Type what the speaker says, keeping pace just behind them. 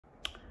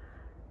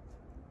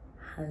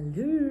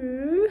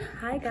Hello,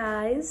 hi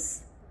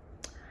guys.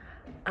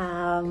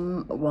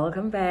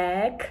 Welcome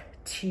back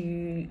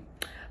to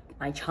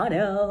my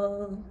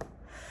channel.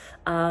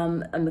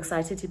 I'm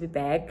excited to be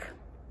back.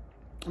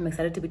 I'm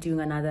excited to be doing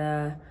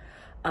another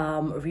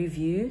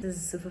review. This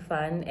is super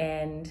fun,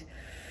 and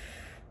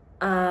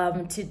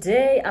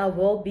today I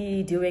will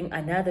be doing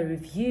another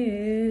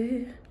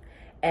review,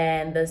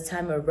 and this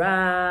time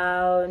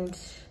around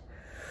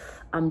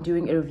I'm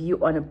doing a review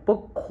on a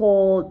book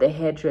called The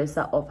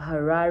Hairdresser of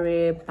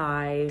Harare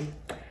by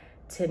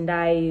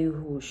Tendai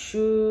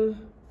Huchu.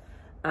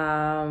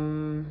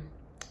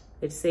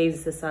 It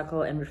says the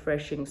subtle and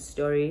refreshing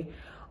story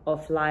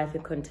of life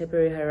in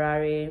contemporary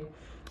Harare,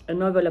 a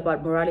novel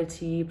about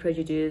morality,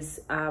 prejudice,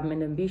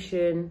 and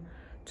ambition,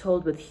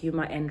 told with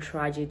humor and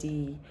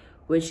tragedy,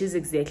 which is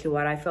exactly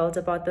what I felt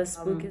about this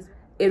book.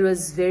 It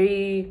was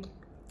very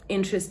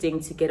interesting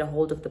to get a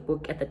hold of the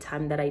book at the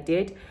time that I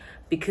did,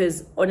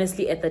 because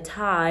honestly at the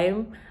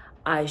time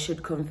I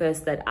should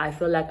confess that I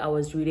feel like I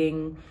was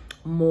reading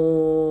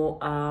more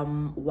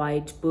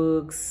white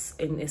books,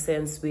 in a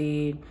sense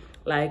where,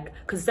 like,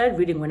 because I started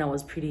reading when I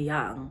was pretty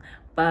young,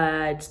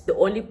 but the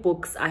only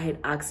books I had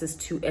access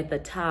to at the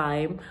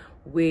time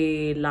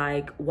were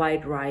like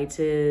white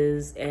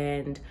writers,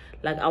 and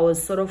like I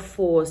was sort of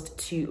forced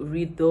to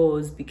read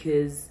those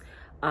because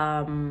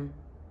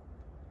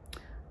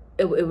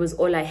it was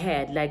all I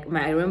had. Like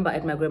I remember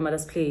at my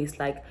grandmother's place,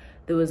 like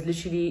there was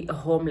literally a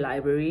home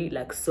library,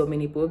 like so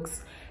many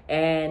books,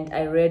 and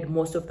I read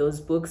most of those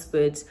books,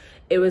 but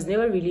it was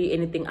never really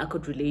anything I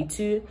could relate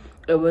to.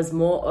 It was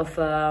more of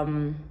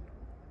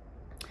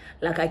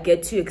like I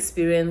get to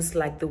experience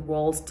like the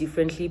world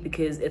differently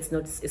because it's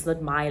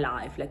not my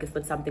life, like it's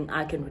not something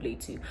I can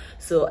relate to.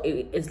 So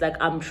it's like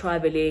I'm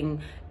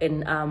traveling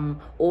in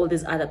all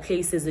these other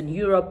places in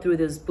Europe through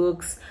these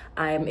books.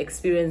 I'm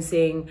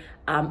experiencing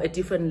a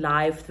different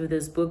life through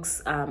these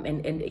books,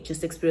 and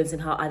just experiencing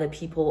how other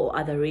people or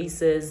other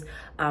races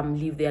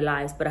live their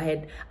lives. But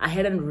I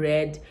hadn't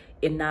read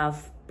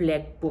enough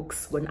black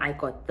books when I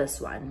got this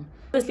one.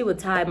 Obviously with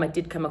time I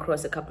did come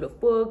across a couple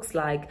of books,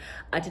 like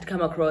I did come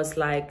across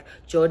like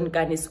Jordan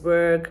Gani's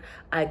work.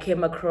 I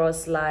came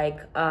across like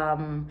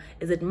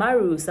is it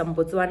Maru, some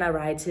Botswana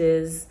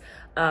writers,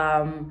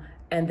 and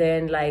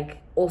then like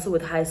also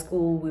with high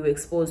school we were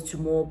exposed to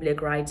more black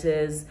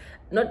writers.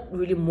 Not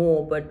really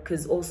more, but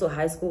because also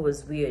high school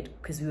was weird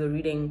because we were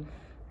reading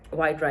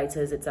white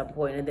writers at some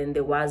point, and then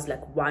there was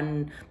like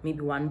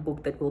maybe one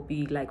book that will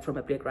be like from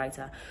a black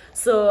writer.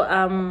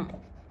 So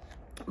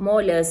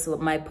more or less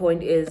my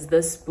point is,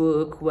 this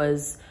book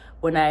was,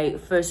 when I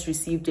first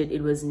received it,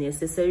 it was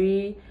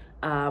necessary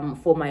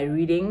for my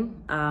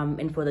reading,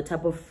 and for the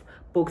type of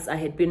books I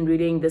had been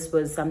reading. This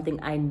was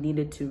something I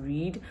needed to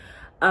read.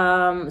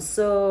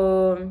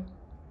 So,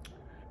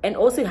 and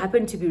also it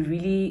happened to be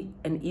really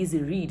an easy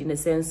read, in a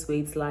sense where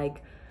it's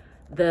like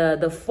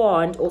the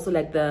font, also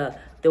like the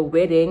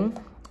wording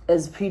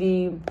is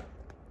pretty,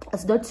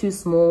 it's not too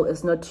small,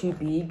 it's not too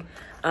big,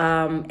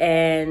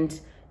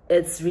 and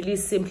it's really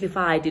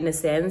simplified in a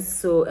sense.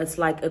 So it's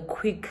like a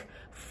quick,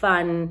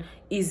 fun,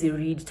 easy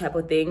read type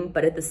of thing,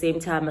 but at the same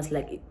time it's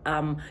like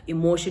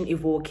emotion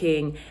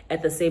evoking.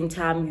 At the same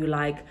time you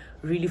like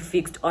really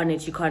fixed on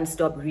it, you can't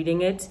stop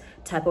reading it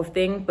type of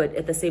thing. But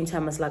at the same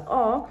time it's like,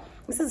 oh,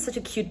 this is such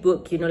a cute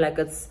book, you know, like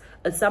it's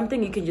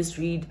something you can just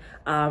read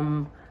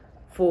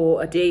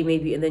for a day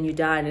maybe, and then you're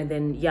done, and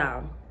then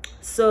yeah.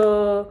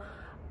 So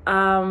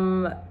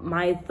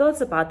my thoughts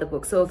about the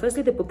book. So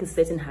firstly, the book is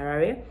set in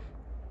Harare,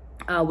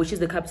 which is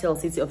the capital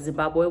city of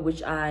Zimbabwe,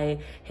 which I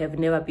have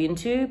never been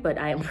to, but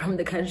I am from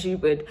the country.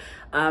 But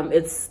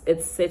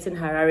it's set in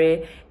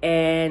Harare,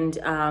 and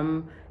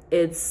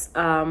it's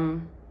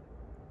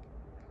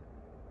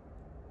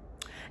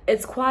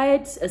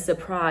quite a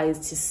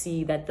surprise to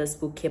see that this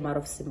book came out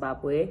of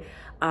Zimbabwe,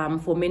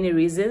 for many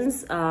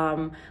reasons,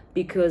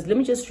 because let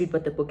me just read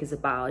what the book is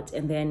about,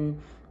 and then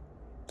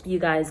you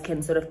guys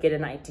can sort of get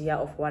an idea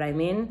of what I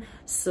mean.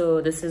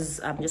 So this is,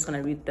 I'm just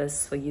gonna read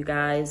this for you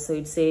guys. So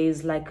it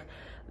says like,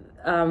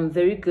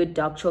 very good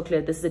dark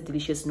chocolate, this is a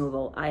delicious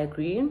novel, I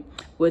agree,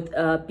 with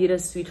a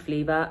bittersweet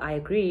flavor, I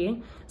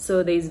agree.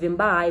 So there's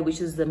Vimbai,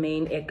 which is the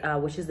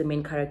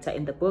main character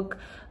in the book.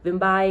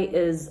 Vimbai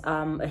is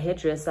a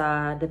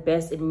hairdresser, the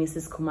best in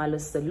Mrs.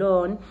 Kumalo's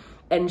salon,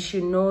 and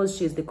she knows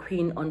she's the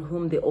queen on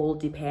whom they all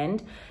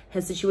depend. Her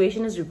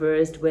situation is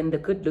reversed when the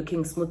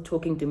good-looking,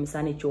 smooth-talking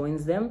Dumisani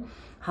joins them.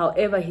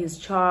 However, his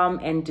charm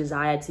and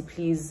desire to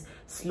please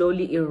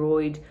slowly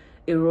erode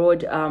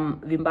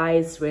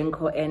Vimbai's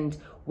rancor, and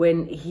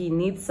when he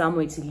needs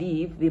somewhere to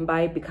live,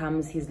 Vimbai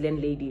becomes his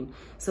landlady.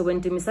 So when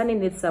Dumisani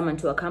needs someone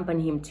to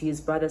accompany him to his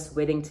brother's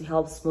wedding to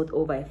help smooth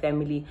over a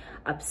family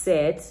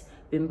upset,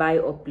 Vimbai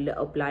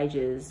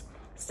obliges.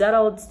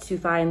 Startled to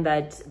find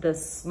that the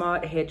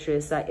smart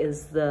hairdresser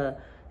is the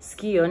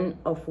scion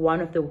of one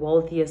of the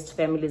wealthiest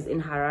families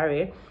in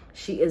Harare,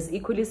 she is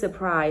equally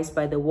surprised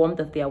by the warmth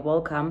of their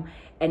welcome,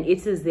 and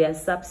it is their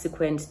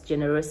subsequent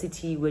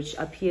generosity which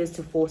appears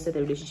to foster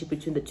the relationship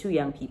between the two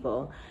young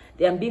people.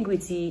 The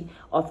ambiguity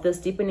of this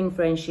deepening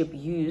friendship,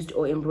 used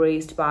or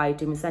embraced by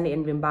Dumisani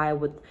and Vimbai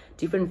with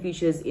different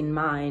futures in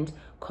mind,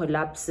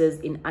 collapses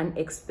in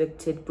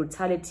unexpected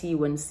brutality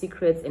when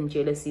secrets and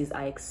jealousies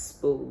are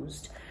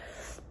exposed.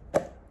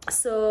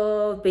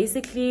 So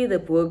basically the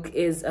book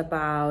is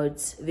about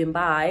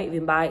Vimbai.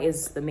 Vimbai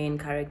is the main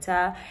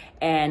character,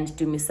 and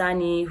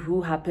Dumisani,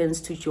 who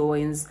happens to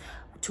join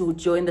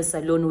the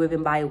salon where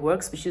Vimbai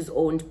works, which is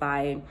owned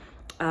by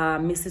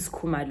Mrs.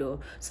 Kumalo.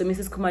 So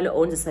Mrs. Kumalo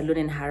owns a salon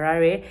in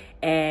Harare,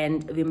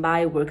 and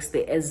Vimbai works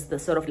there as the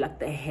sort of like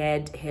the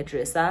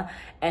hairdresser.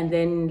 And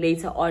then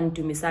later on,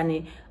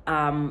 Dumisani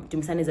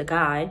is a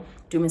guy.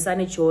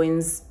 Dumisani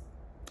joins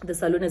the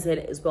salon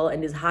as well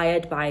and is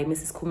hired by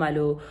Mrs.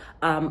 Kumalo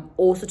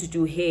also to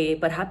do hair,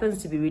 but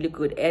happens to be really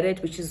good at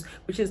it, which is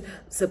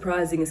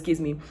surprising,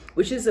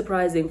 which is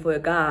surprising for a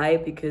guy,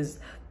 because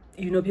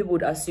you know, people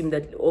would assume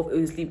that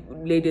obviously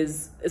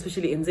ladies,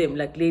 especially in Zim,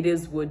 like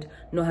ladies would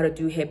know how to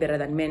do hair better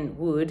than men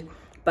would.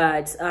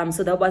 But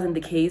so that wasn't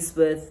the case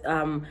with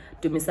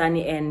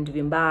Dumisani and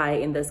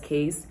Vimbai in this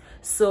case.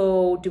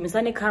 So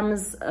Dumisani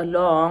comes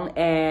along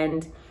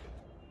and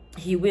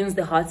he wins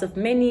the hearts of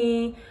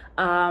many,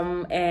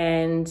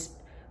 and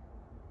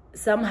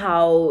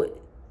somehow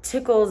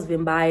tickles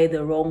Vimbai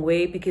the wrong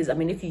way, because I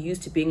mean, if you're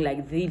used to being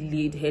like the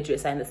lead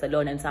hairdresser in the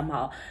salon, and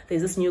somehow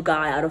there's this new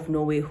guy out of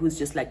nowhere who's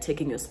just like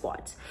taking your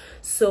spot.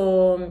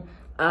 So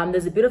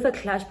there's a bit of a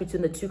clash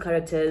between the two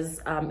characters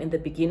in the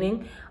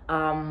beginning,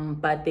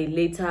 but they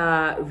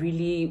later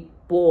really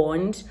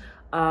bond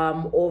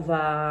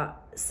over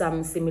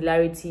some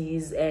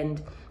similarities,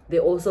 and they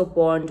also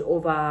bond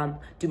over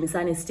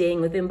Dumisani staying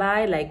with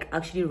Vimbai, like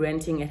actually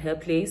renting at her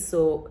place.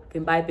 So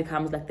Vimbai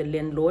becomes like the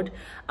landlord,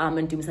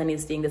 and Dumisani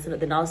is staying there. So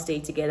they now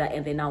stay together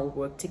and they now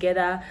work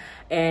together.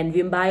 And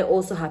Vimbai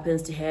also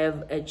happens to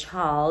have a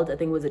child, I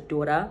think it was a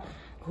daughter,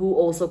 who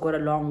also got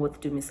along with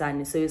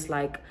Dumisani. So it's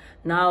like,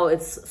 now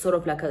it's sort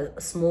of like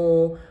a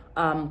small,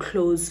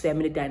 close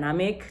family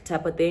dynamic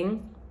type of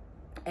thing.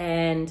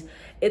 And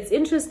it's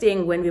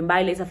interesting when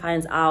Vimbai later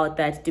finds out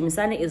that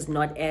Dumisani is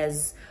not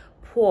as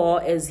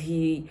poor as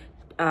he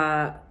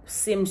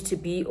seemed to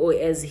be, or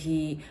as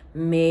he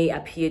may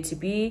appear to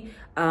be.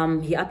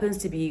 He happens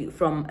to be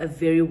from a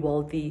very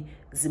wealthy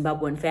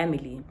Zimbabwean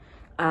family.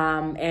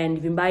 And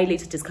Vimbai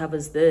later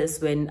discovers this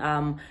when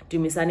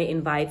Dumisani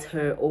invites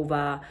her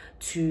over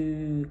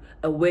to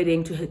a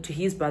wedding, to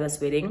his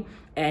brother's wedding,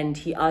 and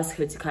he asks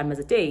her to come as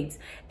a date.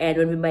 And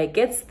when Vimbai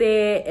gets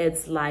there,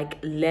 it's like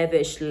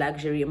lavish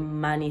luxury,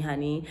 money,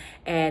 honey.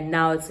 And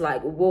now it's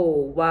like,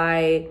 whoa,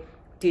 why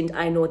didn't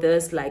I know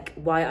this? Like,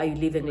 why are you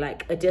living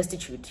like a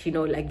destitute? You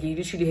know, like you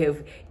literally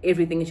have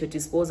everything at your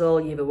disposal.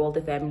 You have a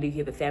wealthy family, you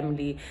have a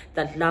family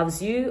that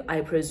loves you,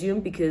 I presume,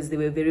 because they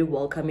were very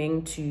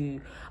welcoming to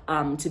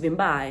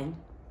Vimbai.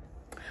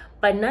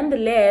 But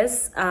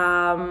nonetheless,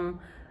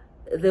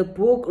 the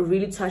book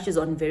really touches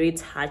on very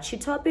touchy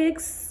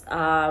topics,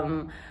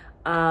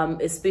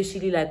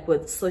 especially like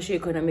with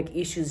socioeconomic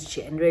issues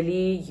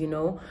generally, you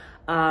know.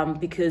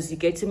 Because you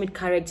get to meet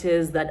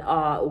characters that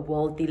are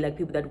wealthy, like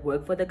people that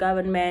work for the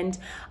government.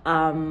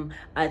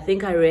 I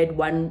think I read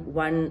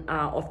one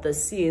of the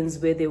scenes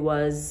where there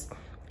was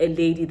a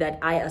lady that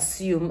I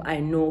assume I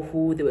know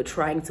who they were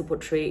trying to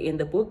portray in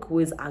the book,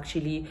 who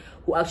actually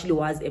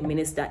was a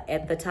minister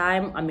at the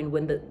time. I mean,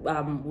 when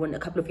a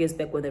couple of years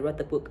back when they wrote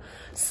the book.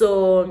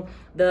 So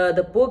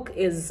the book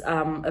is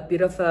a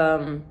bit of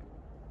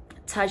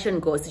touch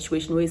and go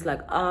situation where it's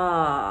like,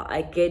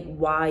 I get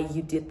why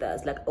you did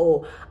this, like,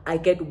 oh, I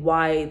get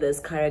why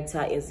this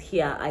character is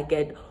here, I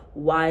get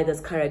why this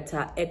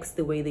character acts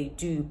the way they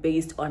do,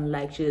 based on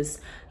like just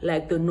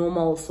like the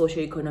normal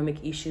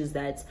socioeconomic issues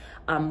that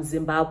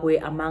Zimbabwe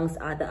amongst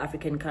other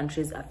African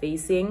countries are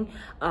facing,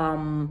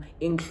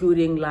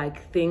 including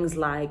like things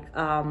like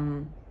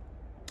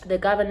the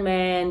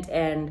government,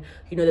 and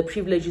you know, the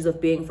privileges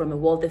of being from a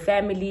wealthy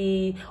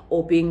family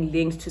or being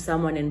linked to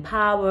someone in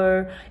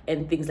power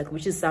and things like,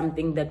 which is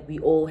something that we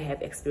all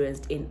have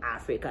experienced in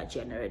Africa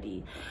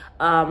generally.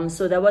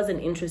 So that was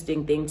an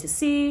interesting thing to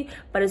see,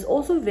 but it's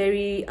also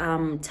very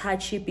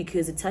touchy,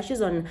 because it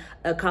touches on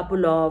a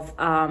couple of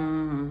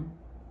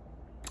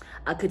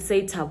I could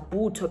say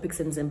taboo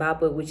topics in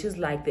Zimbabwe, which is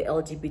like the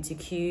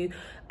LGBTQ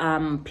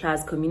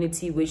plus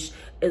community, which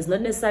is not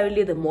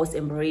necessarily the most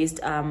embraced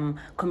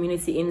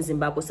community in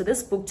Zimbabwe. So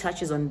this book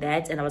touches on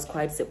that, and I was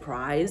quite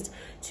surprised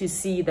to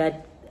see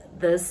that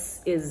this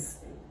is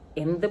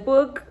in the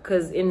book,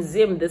 because in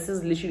Zim this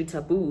is literally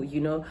taboo, you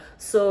know.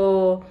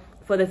 So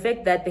for the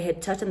fact that they had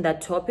touched on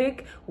that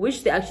topic,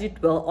 which they actually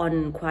dwell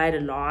on quite a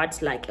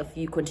lot, like if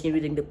you continue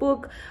reading the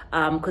book,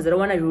 because I don't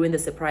want to ruin the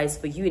surprise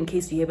for you in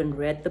case you haven't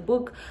read the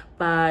book.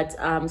 But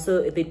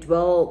so they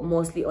dwell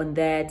mostly on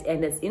that,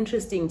 and it's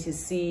interesting to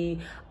see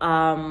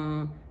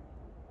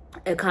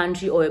a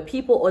country or a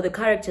people, or the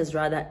characters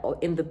rather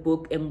in the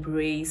book,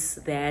 embrace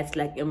that,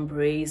 like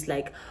embrace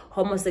like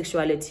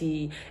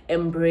homosexuality,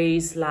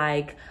 embrace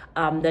like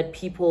that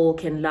people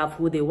can love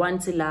who they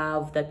want to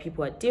love, that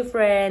people are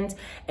different,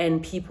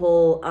 and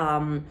people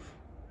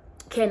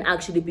can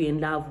actually be in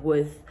love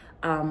with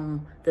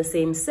the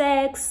same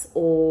sex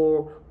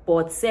or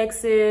both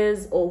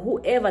sexes or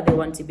whoever they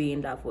want to be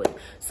in love with.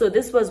 So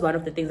this was one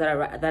of the things that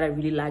I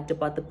really liked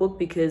about the book,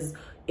 because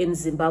in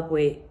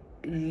Zimbabwe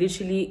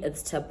literally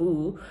it's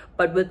taboo,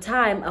 but with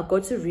time I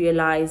got to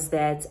realize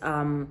that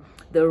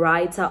the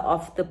writer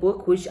of the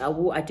book, which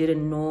I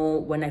didn't know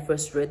when I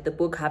first read the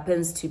book,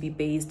 happens to be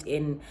based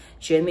in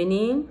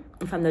Germany,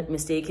 if I'm not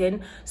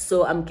mistaken.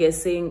 So I'm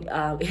guessing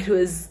it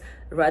was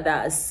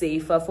rather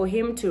safer for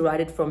him to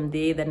write it from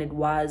there than it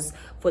was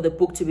for the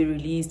book to be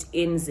released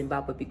in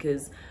Zimbabwe,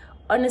 because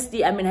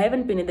honestly, I mean, I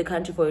haven't been in the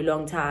country for a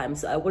long time,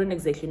 so I wouldn't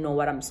exactly know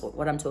what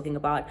I'm talking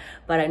about,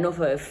 but I know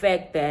for a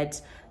fact that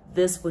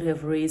this would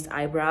have raised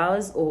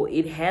eyebrows, or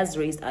it has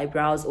raised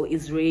eyebrows, or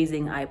is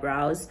raising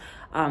eyebrows,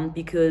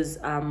 because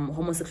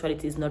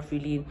homosexuality is not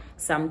really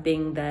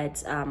something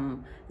that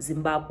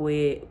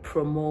Zimbabwe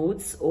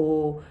promotes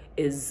or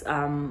is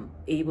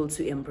able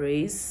to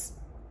embrace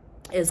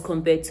as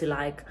compared to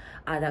like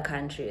other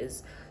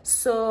countries.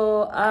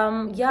 So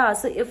yeah,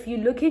 so if you're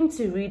looking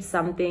to read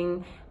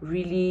something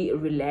really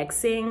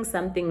relaxing,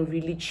 something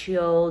really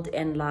chilled,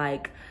 and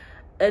like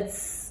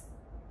it's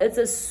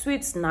a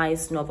sweet,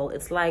 nice novel.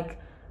 It's like,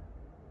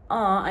 oh,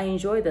 I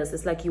enjoy this.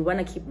 It's like you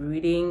want to keep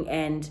reading,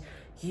 and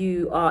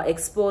you are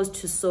exposed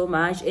to so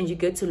much, and you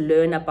get to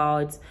learn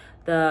about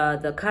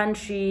the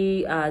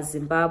country,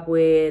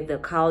 Zimbabwe, the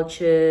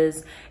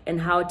cultures,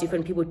 and how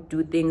different people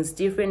do things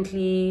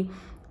differently.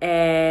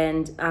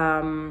 And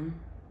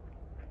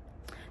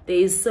there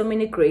is so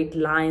many great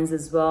lines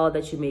as well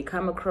that you may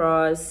come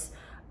across,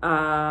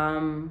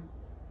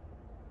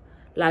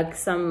 like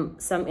some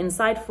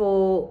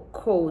insightful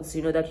quotes,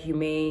 you know, that you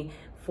may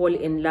fall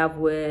in love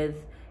with.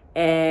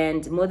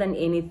 And more than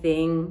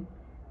anything,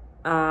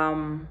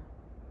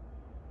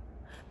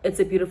 it's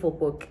a beautiful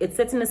book. It's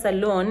set in a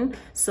salon,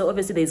 so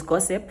obviously there's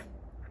gossip,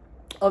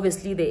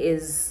 obviously there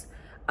is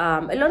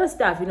a lot of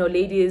stuff, you know,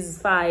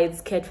 ladies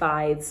fights, cat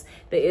fights.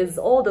 There is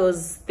all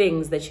those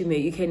things that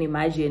you can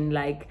imagine,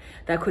 like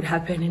that could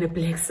happen in a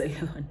black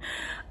salon.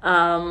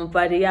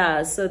 But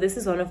yeah, so this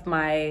is one of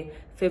my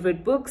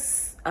favorite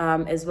books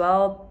as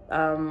well.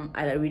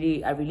 I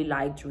really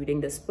liked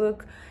reading this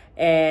book,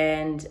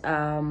 and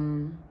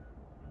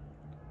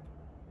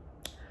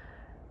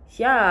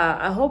yeah,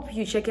 I hope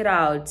you check it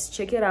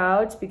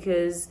out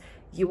because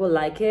you will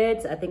like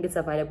it. I think it's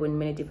available in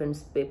many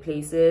different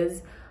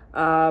places.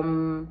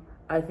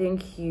 I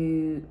think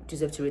you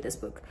deserve to read this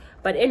book.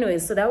 But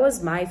anyways, so that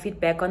was my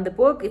feedback on the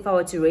book. If I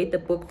were to rate the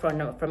book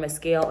on a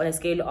scale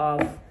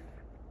of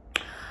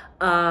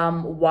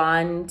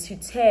 1 to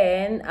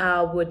 10,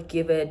 I would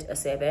give it a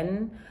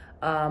 7,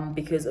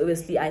 because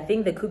obviously I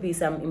think there could be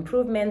some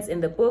improvements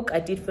in the book. I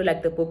did feel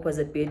like the book was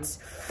a bit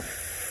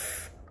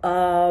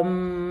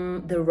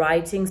the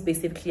writing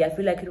specifically, I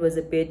feel like it was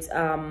a bit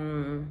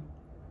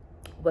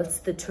what's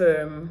the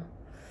term,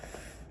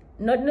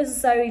 not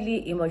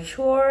necessarily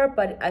immature,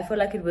 but I feel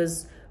like it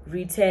was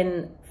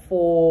written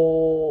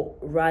for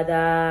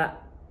rather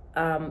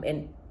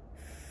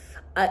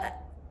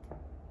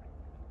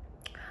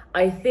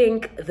I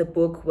think the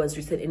book was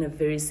written in a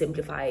very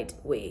simplified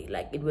way.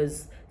 Like it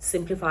was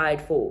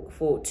simplified for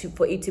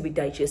it to be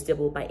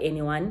digestible by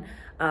anyone,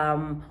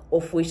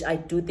 of which I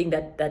do think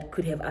that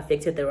could have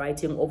affected the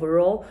writing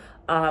overall.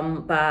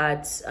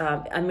 But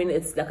I mean,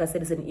 it's like I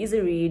said, it's an easy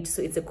read,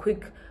 so it's a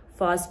quick,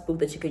 fast book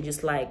that you can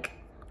just like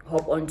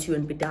hop onto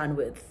and be done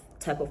with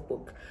type of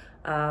book.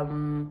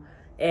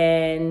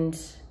 And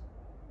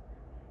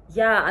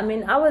yeah, I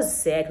mean, I was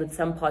sad with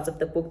some parts of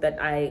the book that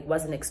I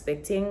wasn't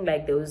expecting.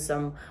 Like there was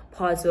some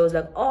parts where I was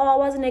like, oh, I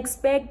wasn't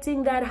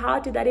expecting that. How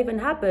did that even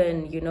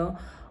happen? You know,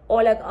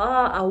 or like,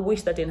 oh, I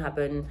wish that didn't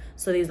happen.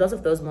 So there's lots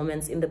of those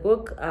moments in the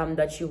book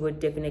that you would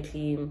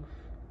definitely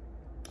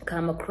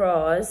come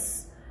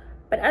across.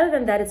 But other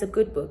than that, it's a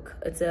good book.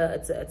 It's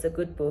a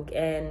good book,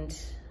 and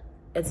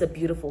it's a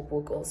beautiful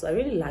book also. I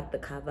really like the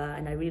cover,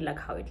 and I really like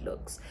how it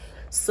looks.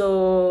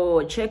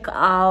 So check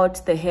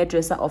out The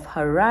Hairdresser of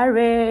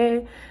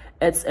Harare.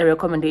 It's a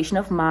recommendation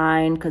of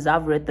mine because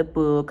I've read the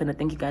book and I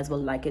think you guys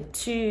will like it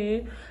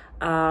too.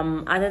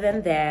 Other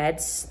than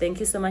that, thank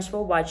you so much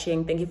for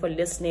watching. Thank you for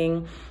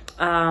listening.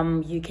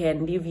 You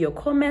can leave your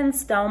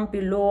comments down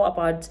below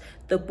about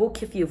the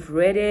book if you've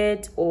read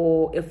it,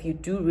 or if you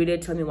do read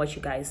it, tell me what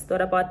you guys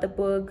thought about the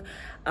book.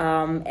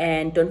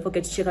 And don't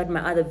forget to check out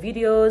my other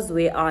videos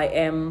where I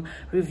am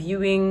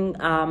reviewing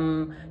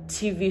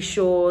TV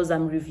shows,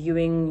 I'm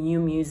reviewing new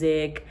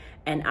music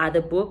and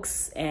other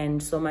books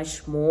and so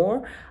much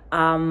more.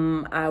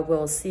 I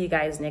will see you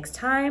guys next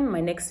time.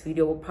 My next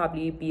video will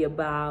probably be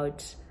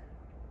about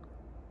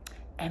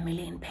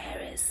Emily in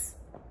Paris.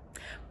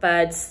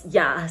 But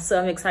yeah,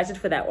 so I'm excited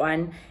for that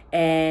one,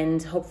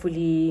 and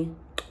hopefully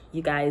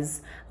you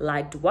guys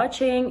liked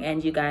watching,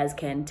 and you guys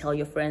can tell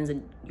your friends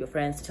and your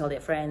friends to tell their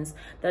friends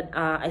that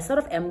I sort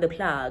of am the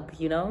plug,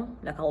 you know,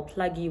 like I'll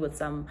plug you with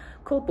some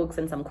cool books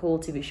and some cool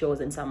TV shows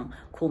and some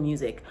cool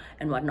music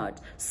and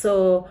whatnot.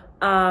 So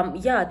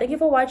yeah, thank you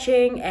for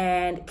watching,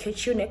 and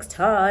catch you next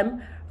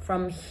time.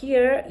 From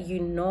here, you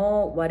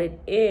know what it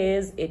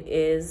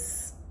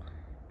is.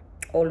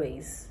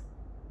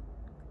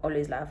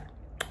 always love.